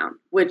first round,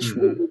 which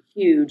would be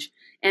huge.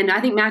 And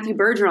I think Matthew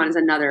Bergeron is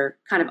another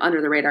kind of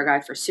under-the-radar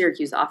guy for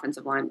Syracuse, the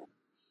offensive lineman.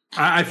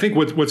 I think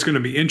what's going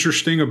to be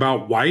interesting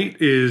about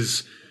White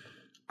is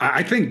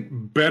I think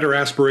better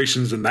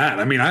aspirations than that.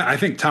 I mean, I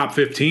think top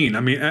 15. I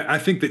mean, I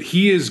think that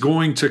he is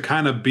going to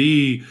kind of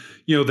be,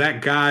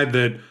 that guy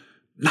that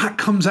not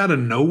comes out of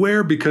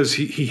nowhere because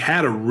he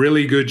had a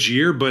really good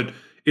year, but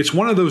it's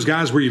one of those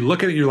guys where you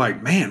look at it and you're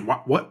like, man,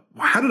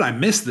 how did I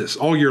miss this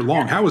all year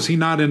long? How was he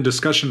not in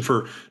discussion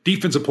for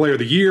Defensive Player of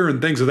the Year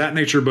and things of that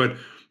nature? But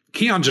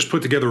Keion just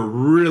put together a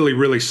really,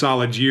 really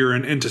solid year.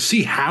 And to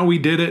see how he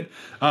did it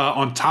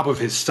on top of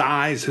his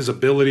size, his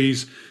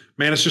abilities,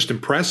 man, it's just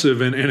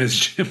impressive. And as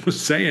Jim was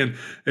saying,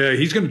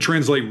 he's going to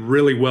translate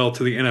really well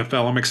to the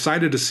NFL. I'm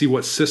excited to see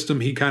what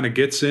system he kind of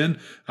gets in.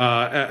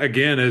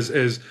 Again,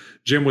 as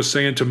Jim was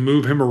saying, to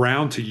move him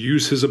around, to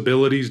use his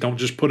abilities. Don't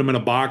just put him in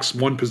a box,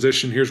 one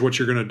position, here's what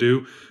you're going to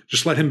do.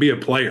 Just let him be a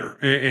player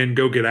and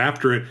go get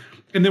after it.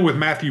 And then with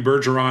Matthew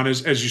Bergeron,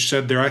 as you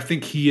said there, I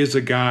think he is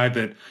a guy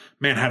that,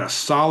 man, had a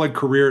solid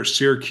career at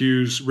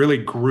Syracuse, really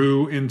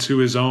grew into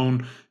his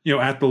own,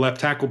 at the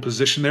left tackle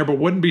position there, but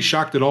wouldn't be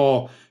shocked at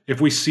all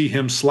if we see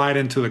him slide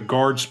into the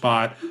guard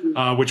spot,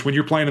 which when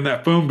you're playing in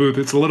that phone booth,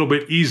 it's a little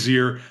bit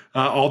easier,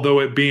 although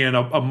it being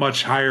a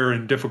much higher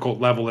and difficult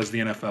level as the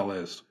NFL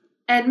is.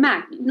 And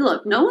Mac,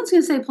 look, no one's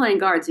going to say playing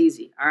guard's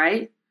easy, all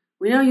right?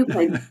 We know you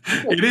play.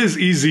 It is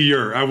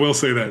easier. I will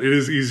say that. It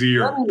is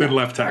easier than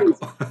left tackle.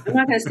 I'm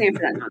not going to stand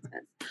for that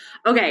nonsense.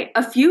 Okay,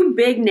 a few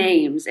big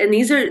names. And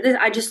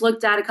I just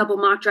looked at a couple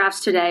mock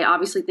drafts today.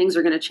 Obviously, things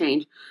are going to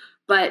change.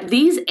 But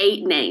these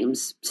 8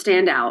 names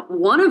stand out.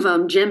 One of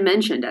them, Jim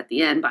mentioned at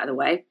the end, by the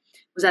way,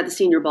 was at the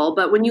Senior Bowl.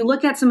 But when you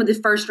look at some of the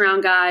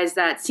first-round guys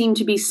that seem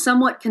to be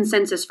somewhat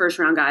consensus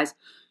first-round guys,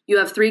 you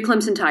have 3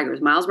 Clemson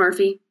Tigers. Myles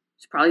Murphy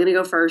is probably going to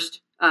go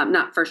first.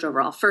 Not first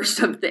overall, first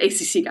of the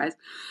ACC guys.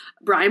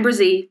 Bryan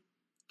Bresee,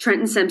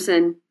 Trenton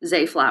Simpson,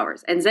 Zay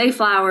Flowers. And Zay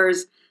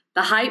Flowers,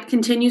 the hype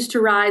continues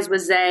to rise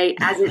with Zay,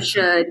 as it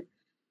should.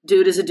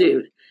 Dude is a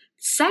dude.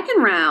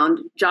 Second round,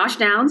 Josh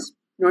Downs,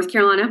 North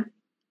Carolina.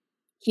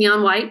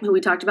 Keion White, who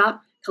we talked about.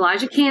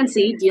 Kalijah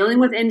Kancey, dealing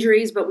with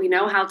injuries, but we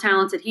know how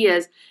talented he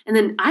is. And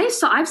then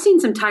I've seen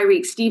some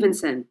Tyreek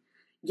Stevenson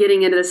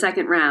getting into the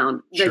second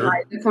round.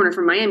 The corner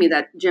from Miami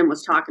that Jim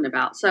was talking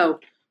about. So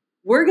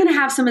we're going to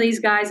have some of these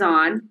guys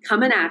on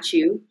coming at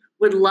you.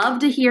 Would love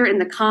to hear in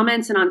the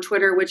comments and on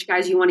Twitter which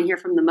guys you want to hear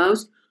from the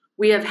most.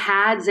 We have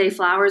had Zay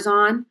Flowers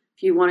on.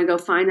 If you want to go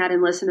find that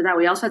and listen to that.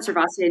 We also had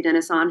SirVocea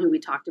Dennis on, who we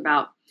talked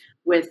about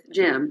with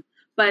Jim.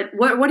 But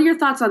what are your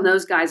thoughts on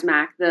those guys,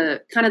 Mac?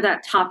 The kind of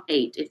that top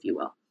 8, if you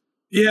will.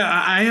 Yeah,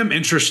 I am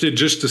interested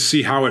just to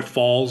see how it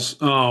falls.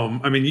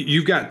 I mean,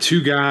 you've got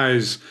 2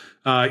 guys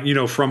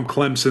from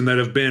Clemson that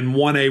have been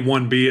 1A,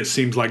 1B, it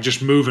seems like,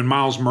 just moving.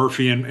 Myles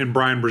Murphy and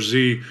Bryan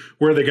Bresee.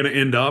 Where are they going to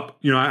end up?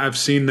 I've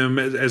seen them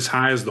as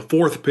high as the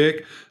 4th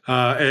pick,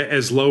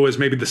 as low as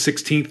maybe the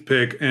 16th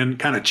pick, and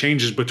kind of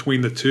changes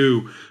between the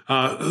two.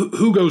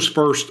 Who goes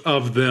first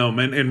of them,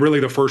 and really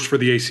the first for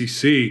the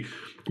ACC?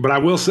 But I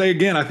will say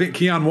again, I think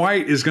Keion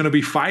White is going to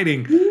be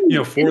fighting,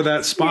 for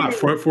that spot,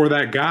 for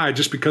that guy,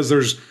 just because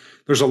there's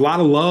There's a lot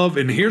of love.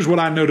 And here's what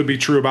I know to be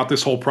true about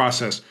this whole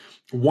process.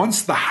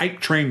 Once the hype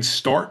train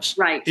starts,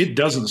 right, it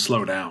doesn't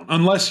slow down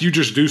unless you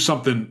just do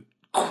something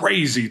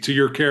crazy to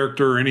your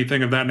character or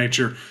anything of that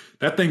nature.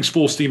 That thing's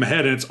full steam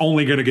ahead, and it's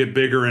only going to get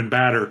bigger and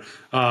badder.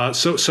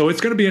 So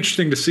it's going to be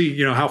interesting to see,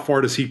 how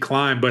far does he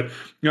climb. But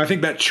I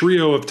think that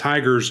trio of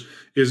Tigers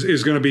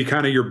is going to be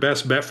kind of your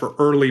best bet for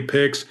early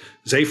picks.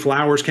 Zay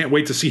Flowers, can't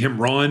wait to see him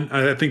run.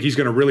 I think he's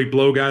going to really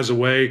blow guys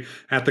away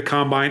at the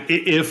combine.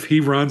 If he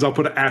runs, I'll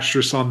put an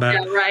asterisk on that.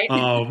 Yeah, right.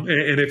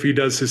 And if he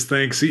does his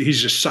thing, he's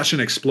just such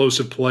an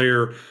explosive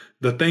player.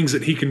 The things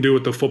that he can do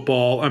with the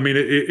football, I mean,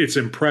 it's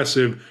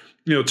impressive,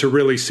 to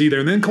really see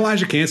there. And then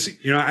Calijah Kancey,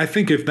 I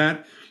think if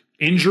that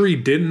injury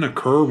didn't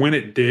occur when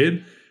it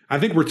did, I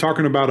think we're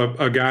talking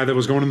about a guy that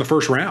was going in the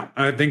first round.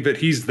 I think that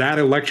he's that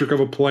electric of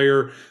a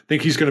player. I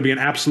think he's going to be an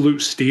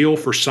absolute steal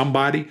for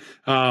somebody.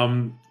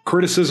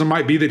 Criticism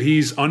might be that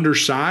he's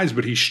undersized,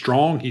 but he's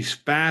strong, he's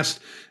fast,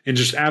 and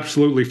just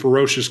absolutely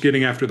ferocious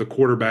getting after the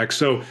quarterback.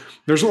 So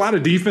there's a lot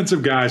of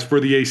defensive guys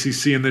for the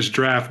ACC in this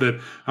draft that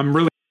I'm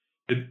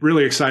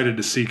really excited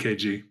to see,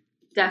 KG.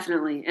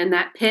 Definitely. And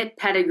that Pitt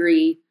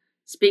pedigree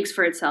speaks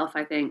for itself,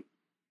 I think,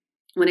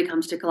 when it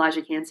comes to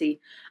Calijah Kancey.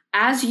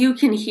 As you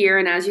can hear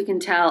and as you can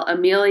tell,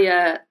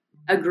 Amelia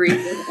agreed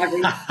with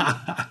everything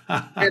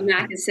that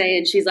Mac is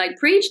saying. She's like,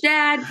 preach,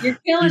 Dad. You're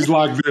killing She's it.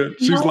 locked in.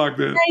 She's locked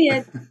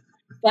in.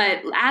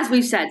 But as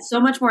we've said, so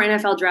much more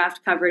NFL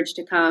draft coverage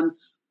to come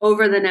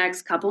over the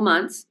next couple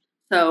months.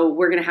 So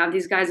we're going to have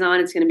these guys on.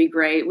 It's going to be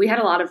great. We had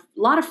a lot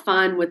of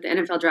fun with the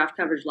NFL draft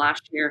coverage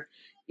last year,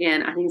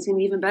 and I think it's going to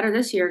be even better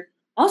this year.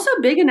 Also,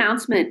 big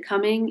announcement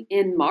coming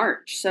in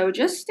March. So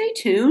just stay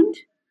tuned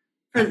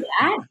for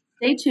that.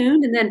 Stay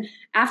tuned. And then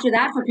after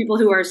that, for people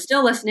who are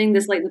still listening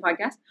this late in the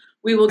podcast,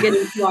 we will get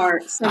into our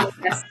summer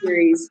guest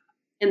series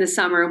in the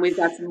summer. And we've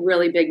got some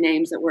really big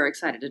names that we're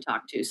excited to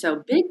talk to.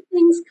 So big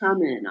things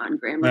coming on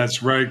Graham.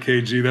 That's right,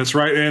 KG. That's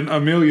right. And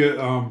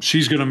Amelia,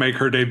 she's going to make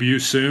her debut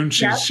soon.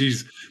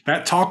 She's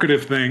that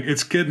talkative thing.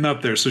 It's getting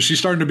up there. So she's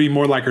starting to be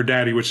more like her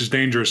daddy, which is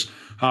dangerous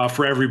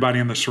for everybody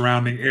in the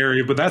surrounding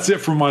area. But that's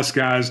it from us,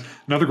 guys.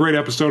 Another great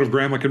episode of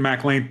Gramlich and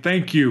Mac Lane.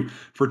 Thank you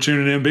for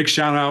tuning in. Big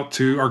shout out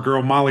to our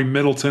girl Molly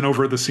Middleton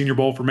over at the Senior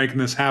Bowl for making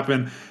this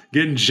happen,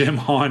 getting Jim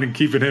on and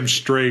keeping him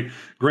straight.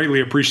 Greatly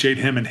appreciate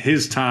him and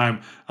his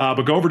time.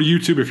 But go over to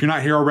YouTube if you're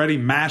not here already.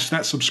 Mash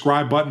that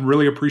subscribe button.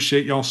 Really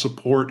appreciate y'all's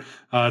support.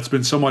 It's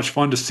been so much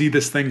fun to see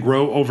this thing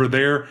grow over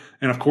there.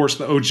 And, of course,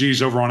 the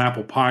OGs over on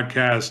Apple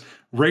Podcasts.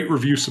 Rate,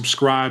 review,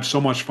 subscribe.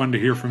 So much fun to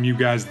hear from you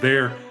guys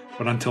there.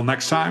 But until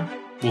next time,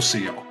 we'll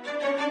see y'all.